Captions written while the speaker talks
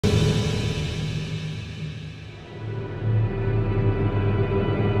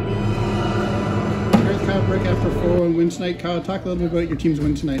4-1 win tonight. Kyle, talk a little bit about your team's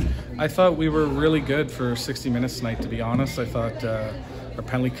win tonight. I thought we were really good for 60 minutes tonight, to be honest. I thought our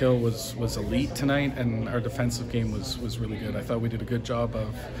penalty kill was elite tonight, and our defensive game was really good. I thought we did a good job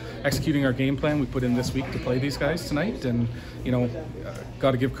of executing our game plan we put in this week to play these guys tonight, and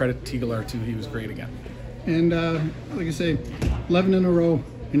got to give credit to Teagler too. He was great again. And like I say, 11 in a row.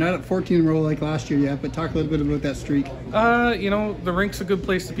 You're not at 14 in a row like last year yet, but talk a little bit about that streak. The rink's a good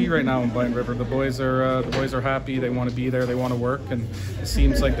place to be right now in Blind River. The boys are happy. They want to be there. They want to work, and it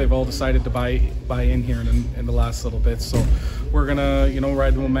seems like they've all decided to buy in here in the last little bit. So we're gonna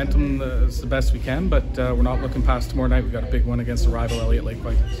ride the momentum the best we can, but we're not looking past tomorrow night. We got a big one against the rival Elliott Lake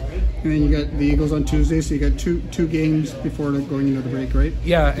Vikings. And then you got the Eagles on Tuesday, so you got two games before going into the break, right?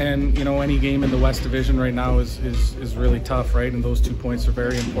 Yeah, and any game in the West Division right now is really tough, right? And those 2 points are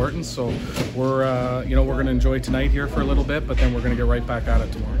very important. So we're going to enjoy tonight here for a little bit, but then we're going to get right back at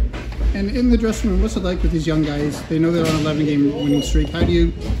it tomorrow. And in the dressing room, what's it like with these young guys? They know they're on an 11-game winning streak. How do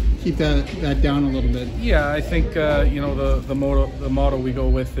you keep that down a little bit? Yeah, I think the motto we go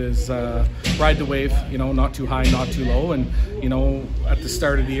with is ride the wave. Not too high, not too low. And at the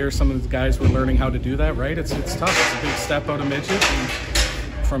start of the year, some of the guys were learning how to do that. Right? It's tough. It's a big step out of midget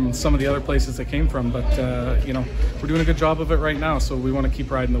from some of the other places they came from, but we're doing a good job of it right now, so we want to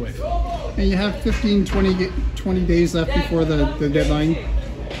keep riding the wave. And you have 20 days left before the deadline.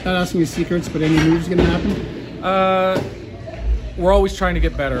 Not asking you secrets, but any moves going to happen? We're always trying to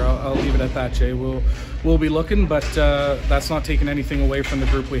get better. I'll leave it at that, Jay. We'll be looking, but that's not taking anything away from the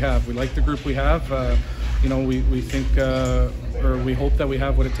group we have. We like the group we have. We think, or we hope that we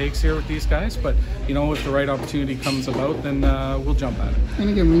have what it takes here with these guys, but if the right opportunity comes about, then we'll jump at it. And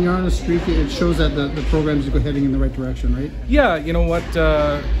again, when you're on a streak, it shows that the programs are heading in the right direction, right? Yeah, you know what,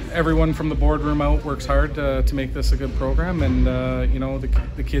 everyone from the boardroom out works hard to make this a good program, and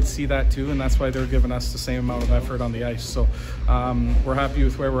the kids see that too, and that's why they're giving us the same amount of effort on the ice. So we're happy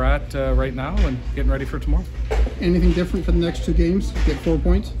with where we're at right now and getting ready for tomorrow. Anything different for the next 2 games? Get 4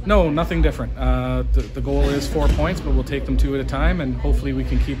 points? No, nothing different. The goal is 4 points, but we'll take them 2 at a time, and hopefully we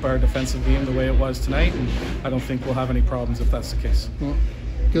can keep our defensive game the way it was tonight, and I don't think we'll have any problems if that's the case. Well,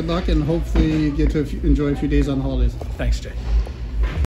 good luck, and hopefully you get to enjoy a few days on the holidays. Thanks, Jay.